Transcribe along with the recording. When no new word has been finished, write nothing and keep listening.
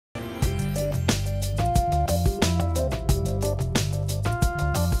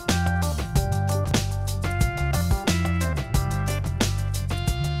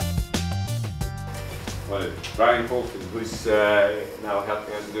Reinhold, who's now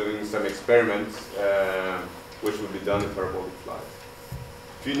helping us doing some experiments which will be done in parabolic flight.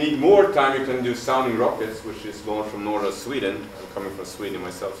 If you need more time, you can do sounding rockets, which is launched from northern Sweden. I'm coming from Sweden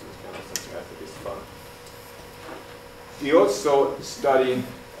myself, so it's kind of something I think is fun. We also study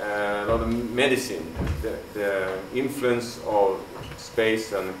a lot of medicine, the influence of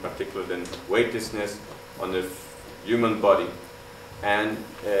space, and in particular then weightlessness on the human body. And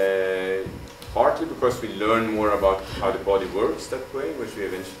partly because we learn more about how the body works that way, which we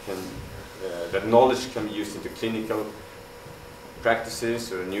eventually can, that knowledge can be used into clinical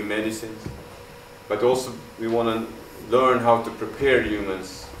practices or new medicines. But also we want to learn how to prepare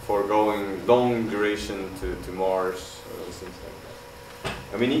humans for going long duration to Mars or things like that.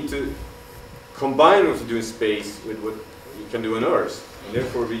 And we need to combine what we do in space with what you can do on Earth. And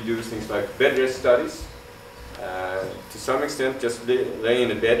therefore we do things like bed rest studies. To some extent, just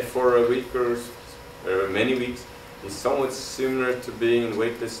laying in a bed for a week or many weeks is somewhat similar to being in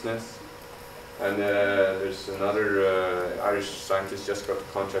weightlessness. And there's another Irish scientist just got a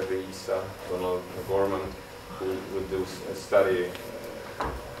contract with ESA, Donald Gorman, who will do a study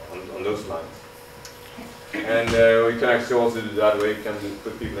on those lines. And we can actually also do that way. We can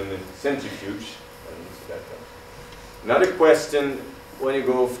put people in a centrifuge and that. Another question: when you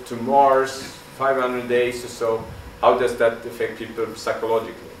go to Mars, 500 days or so, how does that affect people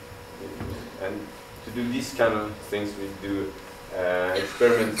psychologically? And to do these kind of things, we do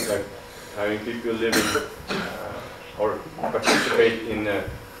experiments like having people live in or participate in a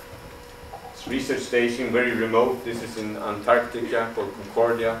research station, very remote. This is in Antarctica called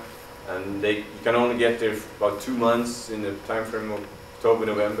Concordia, and you can only get there for about 2 months in the time frame of October,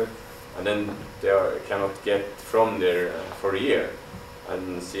 November, and then they cannot get from there for a year,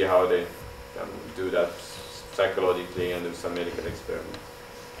 and see how they do that psychologically and do some medical experiments.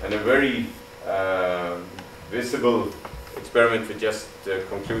 And a very visible experiment we just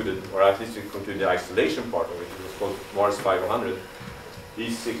concluded, or at least we concluded the isolation part of it. It was called Mars 500.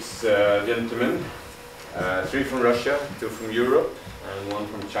 These 6 gentlemen, 3 from Russia, 2 from Europe, and 1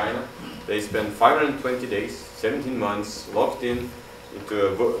 from China, they spent 520 days, 17 months, locked into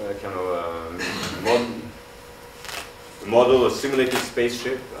a kind of model, a simulated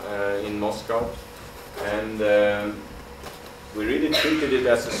spaceship in Moscow, and we really treated it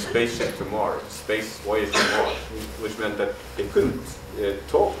as a spaceship to Mars, space voyage to Mars, which meant that they couldn't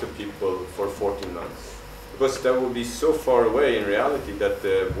talk to people for 14 months, because that would be so far away in reality that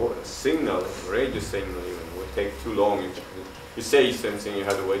the signal, radio signal even, would take too long. You say something, you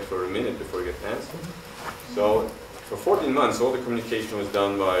have to wait for a minute before you get an answer. So for 14 months, all the communication was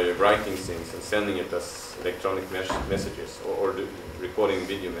done by writing things and sending it as electronic messages or recording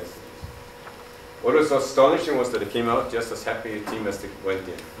video messages. What was astonishing was that it came out just as happy a team as they went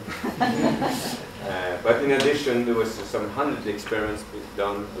in. But in addition, there was some 100 experiments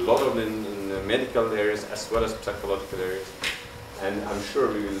done, a lot of them in medical areas as well as psychological areas. And I'm sure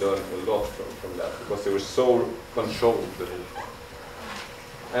we will learn a lot from that, because they were so controlled.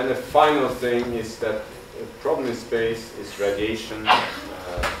 And the final thing is that the problem in space is radiation.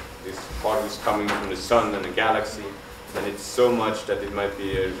 This part is coming from the sun and the galaxy, and it's so much that it might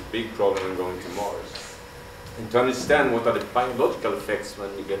be a big problem when going to Mars. And to understand what are the biological effects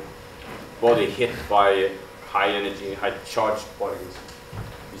when you get body hit by high energy, high charged particles,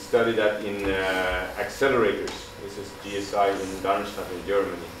 we study that in accelerators. This is GSI in Darmstadt in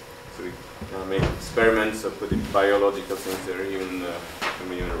Germany. So we make experiments of putting biological things there, even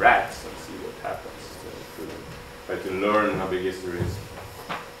rats, and see what happens. Try to learn how big history is.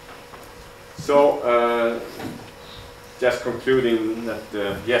 So, just concluding that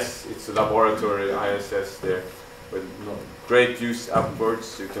yes, it's a laboratory, ISS there, with great use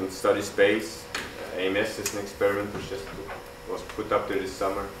upwards. You can study space. AMS is an experiment which just was put up there this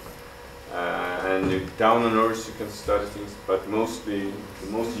summer. And down on Earth you can study things, but mostly the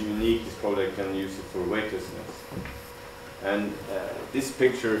most unique is probably I can use it for weightlessness. And this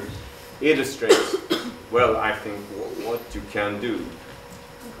picture illustrates well, I think, what you can do.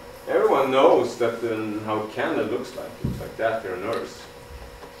 Everyone knows that how Canada looks like. It looks like that here on Earth.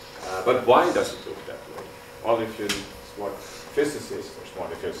 But why does it look that way? Well, if you're smart physicist, or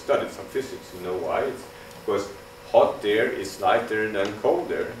smart if you've studied some physics, you know why. It's because hot air is lighter than cold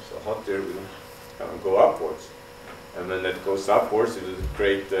air, so hot air will kind of go upwards. And when that goes upwards, it will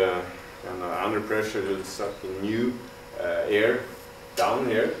create under pressure, it will suck in new air down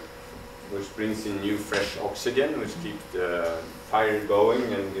here, which brings in new fresh oxygen, which keeps the fire going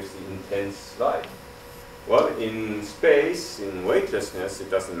and gives the intense light. Well, in space, in weightlessness, it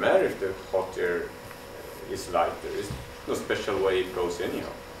doesn't matter if the hot air is lighter. There's no special way it goes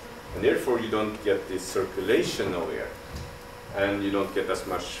anyhow. And therefore you don't get this circulation of air. And you don't get as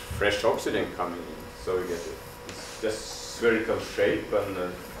much fresh oxygen coming in. So you get this just spherical shape and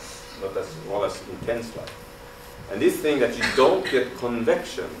not as well as intense light. And this thing that you don't get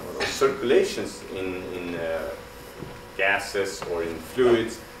convection or circulations in gases or in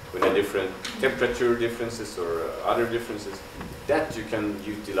fluids with a different temperature differences or other differences, that you can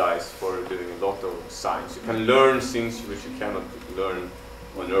utilize for doing a lot of science. You can learn things which you cannot learn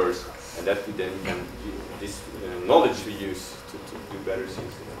on Earth, and that you then can this knowledge we use to do better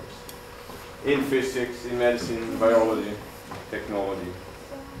things in Earth. In physics, in medicine, biology, technology.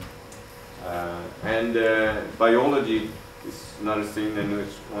 And biology is another thing that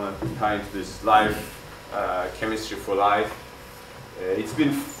I want to tie into this life, chemistry for life. It's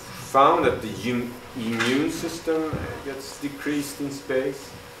been found that the immune system gets decreased in space.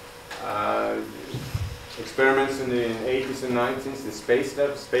 Experiments in the 80s and 90s, the Space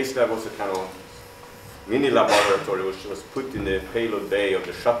Lab. Space Lab was a kind of mini laboratory which was put in the payload bay of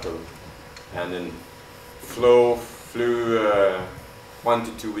the shuttle and then flew 1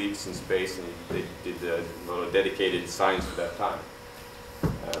 to 2 weeks in space, and they did a lot of dedicated science for that time.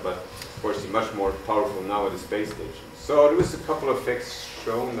 But of course it's much more powerful now at the space station. So there was a couple of effects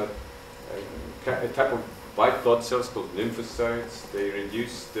shown that a type of white blood cells called lymphocytes, they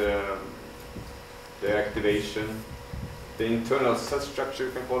reduced the activation. The internal cell structure,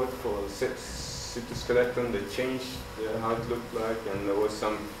 you can call it, called cytoskeleton, they changed how it looked like, and there was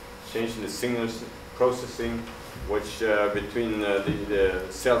some change in the signals processing, which between the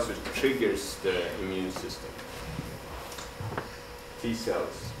cells which triggers the immune system, T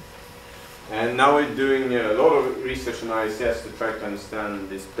cells. And now we're doing a lot of research in ISS to try to understand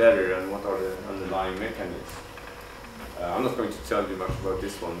this better and what are the underlying mechanisms. I'm not going to tell you much about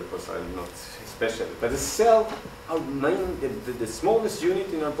this one because I'm not specialist. But the cell, the smallest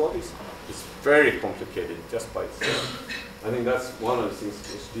unit in our bodies, is very complicated just by itself. I think that's one of the things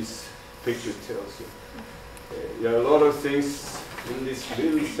which this picture tells you. There are a lot of things in this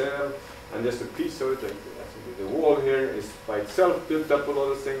little cell, and just a piece of it, like the wall here, is by itself built up a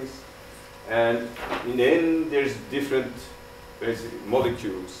lot of things. And in the end, there's different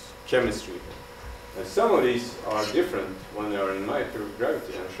molecules, chemistry. And some of these are different when they are in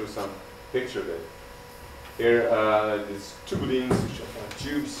microgravity. I'll show some picture of it. Here, there's tubulins, which are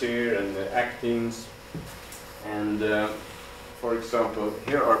tubes here, and the actins. And for example,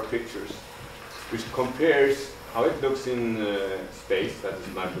 here are pictures which compares how it looks in space, that is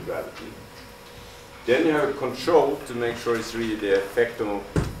microgravity. Then you have a control to make sure it's really the effect of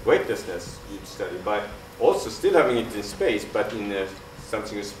weightlessness you study, by also still having it in space, but in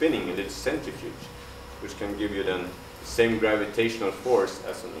something is spinning, a little centrifuge, which can give you then the same gravitational force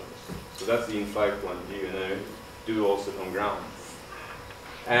as on Earth. So that's the in-flight one, and I do also on ground.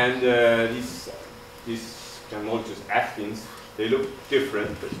 And these kind of molecules, actins, they look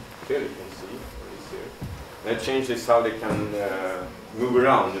different, but clearly you can see this here. That changes how they can move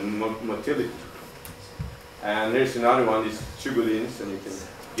around, the motility. And there's another one, these tubulins, and you can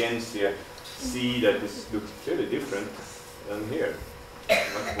again see that this looks clearly different than here.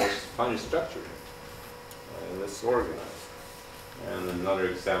 Much more fine structure, less organized. And another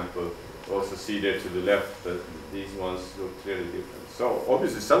example, also see there to the left that these ones look clearly different. So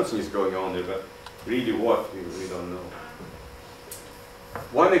obviously something is going on there, but really what, we don't know.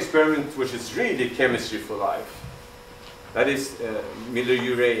 One experiment which is really chemistry for life, that is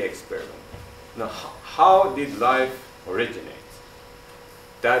Miller-Urey experiment. Now, how did life originate?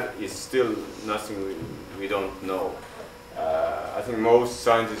 That is still nothing we don't know. I think most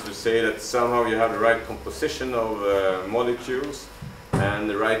scientists would say that somehow you have the right composition of molecules and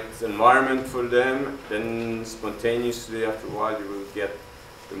the right environment for them, then spontaneously after a while you will get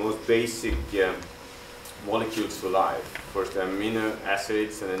the most basic molecules for life. First the amino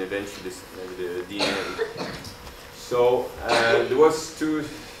acids and then eventually the DNA. So there was two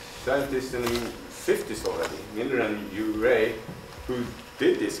scientists in the 50s already, Miller and Urey, who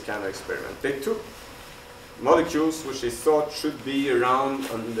did this kind of experiment. They took molecules which they thought should be around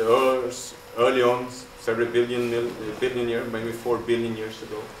on the Earth early on, several billion years, maybe 4 billion years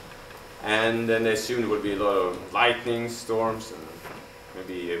ago. And then they assumed there would be a lot of lightning storms and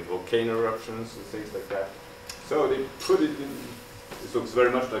maybe volcano eruptions and things like that. So they put it in, this looks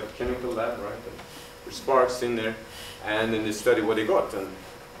very much like a chemical lab, right? And there's sparks in there, and then they study what they got. And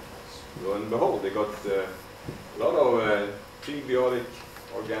lo and behold, they got a lot of prebiotic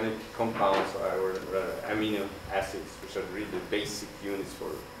organic compounds, or amino acids, which are really the basic units for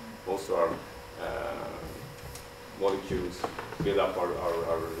most of our molecules, build up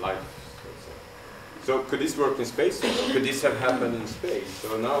our life. So could this work in space? Could this have happened in space?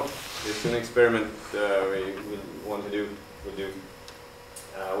 So now it's an experiment we want to do,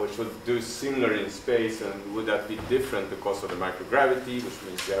 which would do similar in space, and would that be different because of the microgravity, which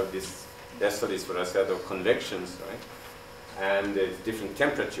means you have this, that's what I said, of convections, right? And it's different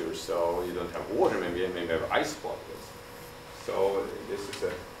temperatures, so you don't have water, maybe you have ice particles. So this is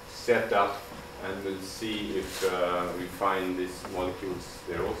a setup, and we'll see if we find these molecules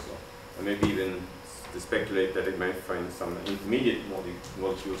there also. And maybe even to speculate that it might find some intermediate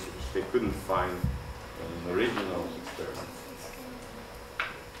molecules which they couldn't find in the original experiment.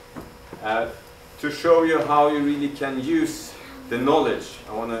 To show you how you really can use the knowledge,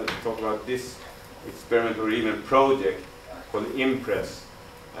 I want to talk about this experiment or even project called IMPRESS.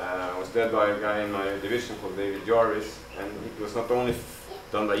 It was led by a guy in my division called David Jarvis, and it was not only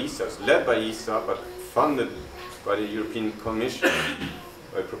done by ESA, it was led by ESA, but funded by the European Commission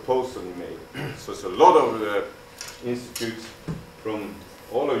by a proposal he made. So it's a lot of institutes from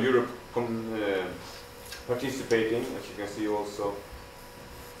all of Europe participating, as you can see also.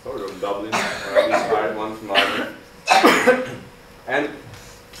 Sorry, from Dublin, one from Ireland. And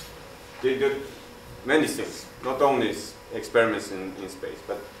they did many things, not only experiments in space,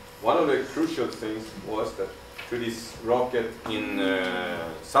 but one of the crucial things was that through this rocket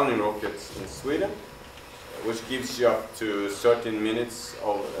sounding rockets in Sweden, which gives you up to 13 minutes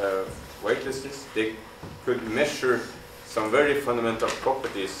of weightlessness, they could measure some very fundamental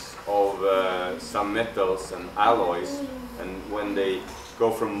properties of some metals and alloys, and when they go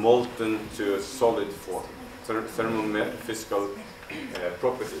from molten to solid form, thermophysical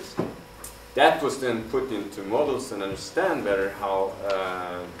properties. That was then put into models and understand better how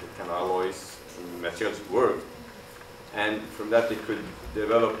the kind of alloys and materials work. And from that they could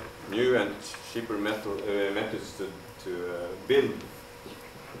develop new and cheaper methods to build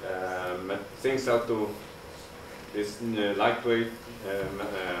things out of this lightweight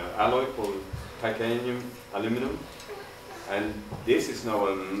alloy called titanium aluminum. And this is now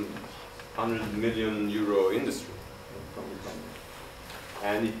a €100 million industry.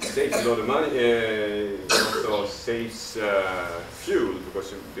 And it saves a lot of money. It also saves fuel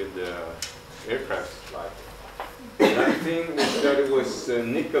because you build aircraft like it. Another thing we studied was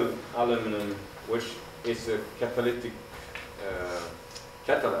nickel aluminum, which is a catalytic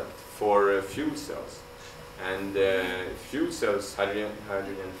catalyst for fuel cells. And fuel cells,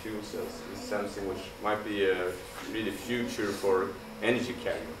 hydrogen fuel cells, is something which might be a really future for energy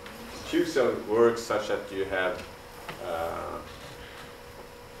carrier. Fuel cell works such that you have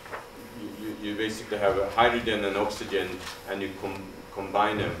you basically have hydrogen and oxygen, and you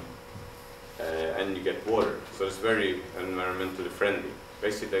combine them, and you get water. So it's very environmentally friendly.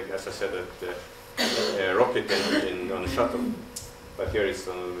 Basically, as I said, a rocket engine on a shuttle, but here it's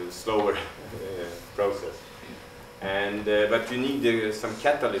a slower process. And but you need some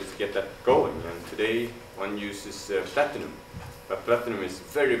catalyst to get that going. And today one uses platinum, but platinum is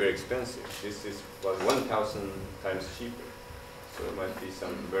very, very expensive. This is about 1,000 times cheaper. So it might be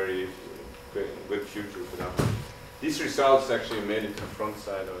some very good future for that. These results actually made it to the front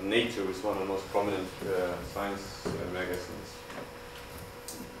side of Nature, which is one of the most prominent science magazines.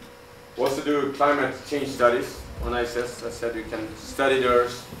 Also do climate change studies on ISS. I said you can study the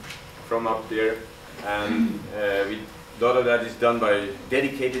Earth from up there, and a lot of that is done by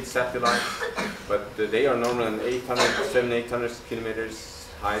dedicated satellites, but they are normally 700-800 kilometers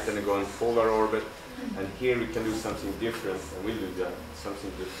height, and they go in polar orbit. And here we can do something different, and we'll do that,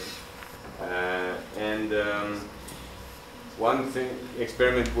 something different. One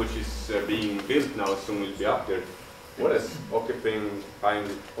experiment which is being built now, soon will be up there, what is occupying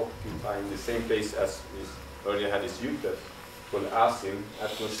the same place as we earlier had this UTEP, called ASIM,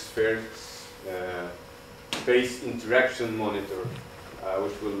 Atmospheric Space Interaction Monitor,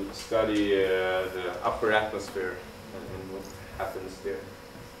 which will study the upper atmosphere and what happens there.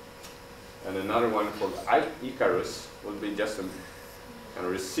 And another one called Icarus will be just a kind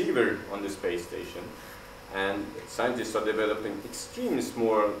of receiver on the space station. And scientists are developing extremely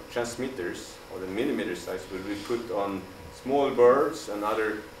small transmitters, or the millimeter size, will be put on small birds and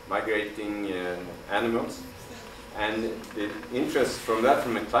other migrating animals. And the interest from that,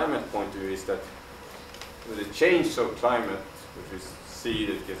 from a climate point of view, is that with the change of climate, which we see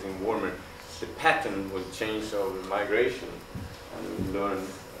that getting warmer, the pattern will change of migration, and we'll learn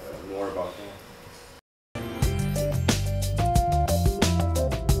more about that.